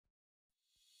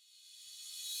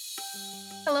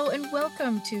Hello and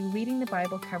welcome to Reading the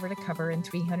Bible Cover to Cover in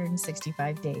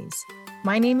 365 Days.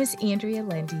 My name is Andrea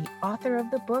Lendy, author of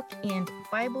the book and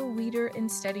Bible reader and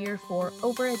studier for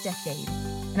over a decade,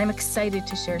 and I'm excited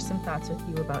to share some thoughts with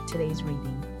you about today's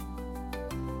reading.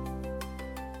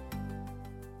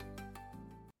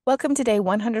 Welcome to day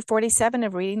 147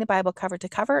 of Reading the Bible Cover to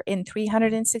Cover in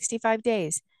 365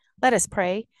 Days. Let us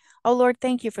pray. Oh Lord,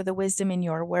 thank you for the wisdom in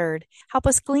your word. Help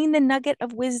us glean the nugget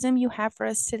of wisdom you have for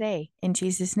us today. In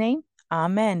Jesus' name,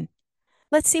 amen.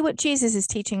 Let's see what Jesus is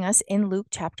teaching us in Luke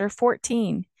chapter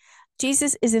 14.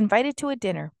 Jesus is invited to a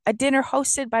dinner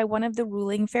hosted by one of the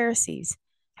ruling Pharisees.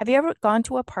 Have you ever gone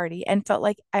to a party and felt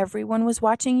like everyone was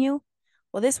watching you?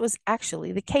 Well, this was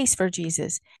actually the case for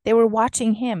Jesus. They were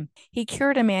watching him. He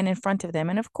cured a man in front of them,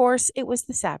 and of course, it was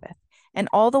the Sabbath. And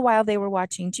all the while they were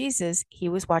watching Jesus, he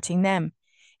was watching them.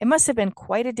 It must have been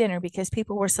quite a dinner because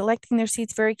people were selecting their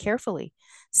seats very carefully.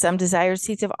 Some desired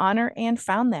seats of honor and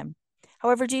found them.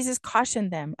 However, Jesus cautioned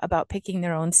them about picking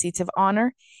their own seats of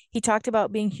honor. He talked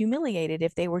about being humiliated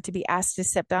if they were to be asked to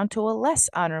step down to a less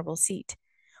honorable seat.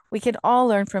 We can all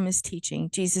learn from his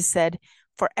teaching. Jesus said,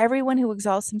 "For everyone who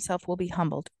exalts himself will be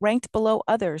humbled, ranked below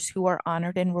others who are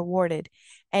honored and rewarded.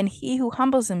 And he who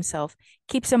humbles himself,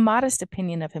 keeps a modest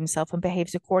opinion of himself, and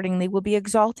behaves accordingly will be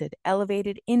exalted,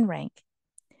 elevated in rank."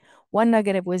 One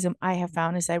nugget of wisdom I have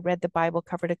found as I read the Bible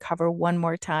cover to cover one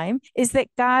more time is that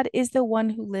God is the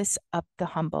one who lifts up the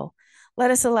humble. Let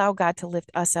us allow God to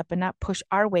lift us up and not push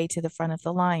our way to the front of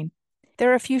the line. There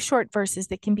are a few short verses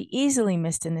that can be easily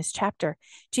missed in this chapter.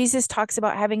 Jesus talks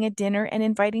about having a dinner and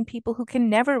inviting people who can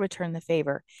never return the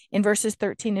favor. In verses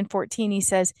 13 and 14, he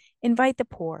says, "Invite the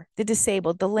poor, the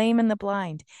disabled, the lame, and the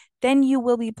blind. Then you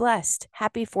will be blessed,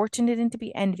 happy, fortunate, and to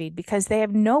be envied, because they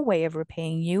have no way of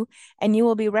repaying you, and you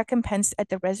will be recompensed at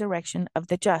the resurrection of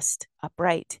the just,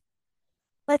 upright."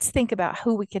 Let's think about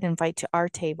who we could invite to our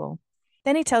table.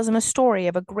 Then he tells them a story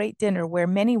of a great dinner where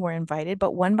many were invited,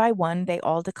 but one by one they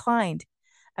all declined.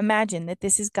 Imagine that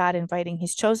this is God inviting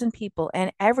his chosen people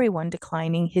and everyone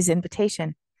declining his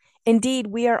invitation. Indeed,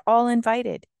 we are all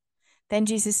invited. Then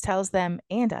Jesus tells them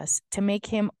and us to make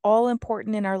him all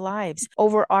important in our lives,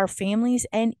 over our families,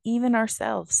 and even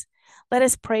ourselves. Let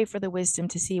us pray for the wisdom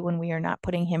to see when we are not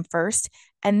putting him first,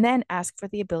 and then ask for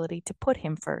the ability to put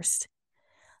him first.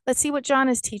 Let's see what John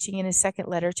is teaching in his second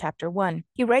letter, chapter 1.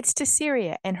 He writes to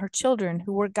Syria and her children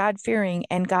who were God-fearing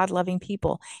and God-loving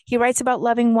people. He writes about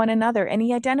loving one another, and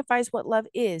he identifies what love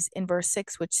is in verse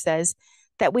 6, which says,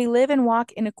 "That we live and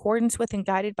walk in accordance with and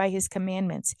guided by his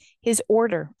commandments, his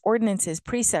order, ordinances,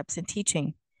 precepts, and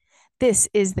teaching. This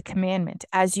is the commandment,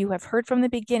 as you have heard from the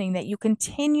beginning, that you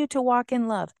continue to walk in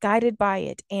love, guided by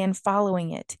it and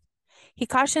following it." He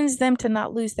cautions them to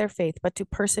not lose their faith, but to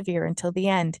persevere until the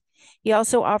end. He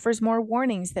also offers more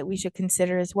warnings that we should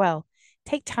consider as well.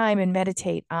 Take time and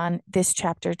meditate on this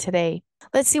chapter today.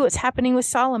 Let's see what's happening with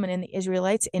Solomon and the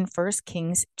Israelites in 1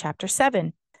 Kings chapter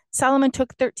 7. Solomon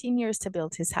took 13 years to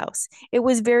build his house. It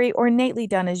was very ornately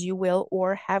done, as you will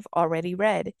or have already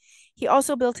read. He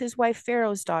also built his wife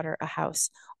Pharaoh's daughter a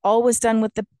house. All was done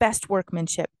with the best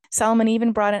workmanship. Solomon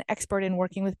even brought an expert in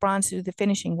working with bronze to do the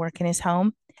finishing work in his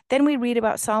home. Then we read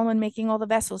about Solomon making all the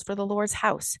vessels for the Lord's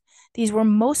house. These were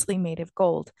mostly made of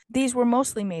gold. The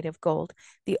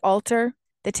altar,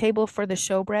 the table for the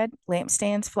showbread,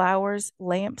 lampstands, flowers,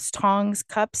 lamps, tongs,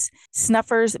 cups,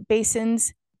 snuffers,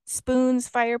 basins, spoons,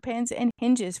 fire pans, and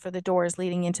hinges for the doors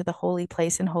leading into the holy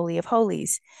place and holy of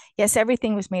holies. Yes,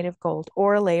 everything was made of gold,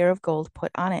 or a layer of gold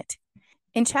put on it.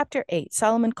 In chapter 8,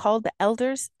 Solomon called the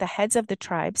elders, the heads of the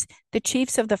tribes, the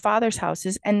chiefs of the fathers'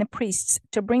 houses, and the priests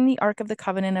to bring the ark of the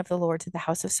covenant of the Lord to the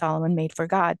house of Solomon made for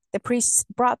God. The priests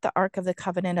brought the ark of the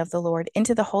covenant of the Lord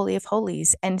into the Holy of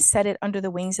Holies and set it under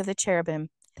the wings of the cherubim.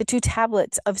 The 2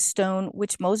 tablets of stone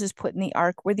which Moses put in the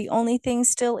ark were the only things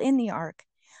still in the ark.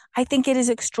 I think it is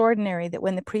extraordinary that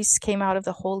when the priests came out of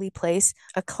the holy place,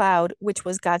 a cloud, which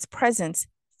was God's presence,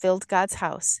 filled God's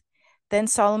house. Then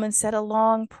Solomon said a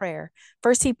long prayer.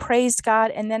 First, he praised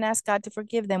God and then asked God to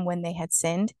forgive them when they had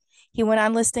sinned. He went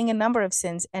on listing a number of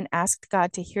sins and asked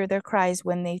God to hear their cries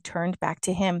when they turned back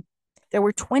to him. There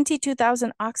were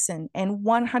 22,000 oxen and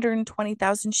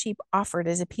 120,000 sheep offered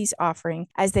as a peace offering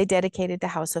as they dedicated the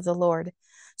house of the Lord.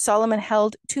 Solomon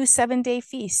held 2 7-day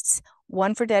feasts,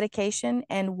 one for dedication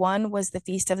and one was the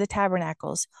Feast of the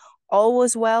Tabernacles. All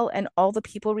was well and all the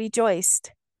people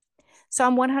rejoiced.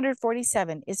 Psalm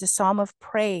 147 is a psalm of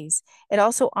praise. It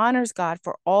also honors God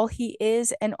for all he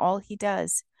is and all he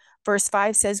does. Verse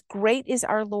 5 says, "Great is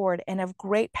our Lord and of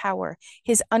great power.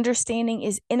 His understanding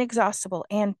is inexhaustible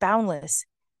and boundless."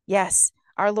 Yes,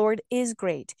 our Lord is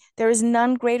great. There is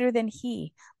none greater than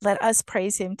he. Let us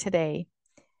praise him today.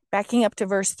 Backing up to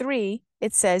verse 3,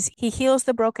 it says, He heals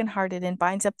the brokenhearted and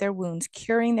binds up their wounds,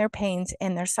 curing their pains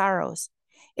and their sorrows.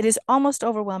 It is almost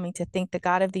overwhelming to think the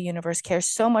God of the universe cares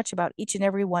so much about each and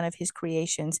every one of his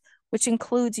creations, which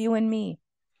includes you and me.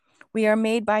 We are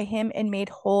made by him and made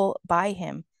whole by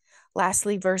him.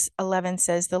 Lastly, verse 11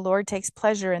 says, The Lord takes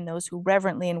pleasure in those who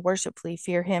reverently and worshipfully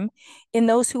fear him, in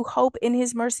those who hope in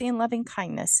his mercy and loving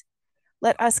kindness.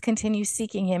 Let us continue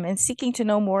seeking him and seeking to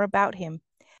know more about him.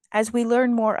 As we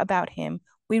learn more about him,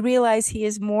 we realize he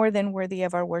is more than worthy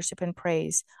of our worship and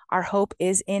praise. Our hope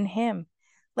is in him.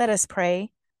 Let us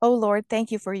pray. Oh Lord,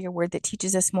 thank you for your word that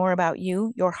teaches us more about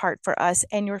you, your heart for us,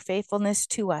 and your faithfulness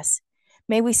to us.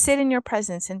 May we sit in your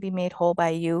presence and be made whole by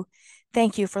you.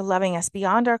 Thank you for loving us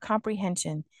beyond our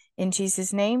comprehension. In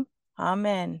Jesus' name,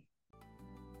 amen.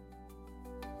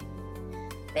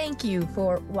 Thank you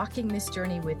for walking this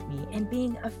journey with me and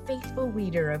being a faithful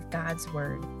reader of God's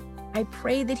word. I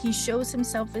pray that he shows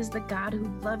himself as the God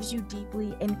who loves you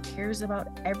deeply and cares about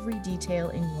every detail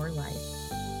in your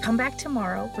life. Come back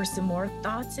tomorrow for some more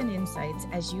thoughts and insights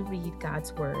as you read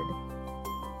God's word.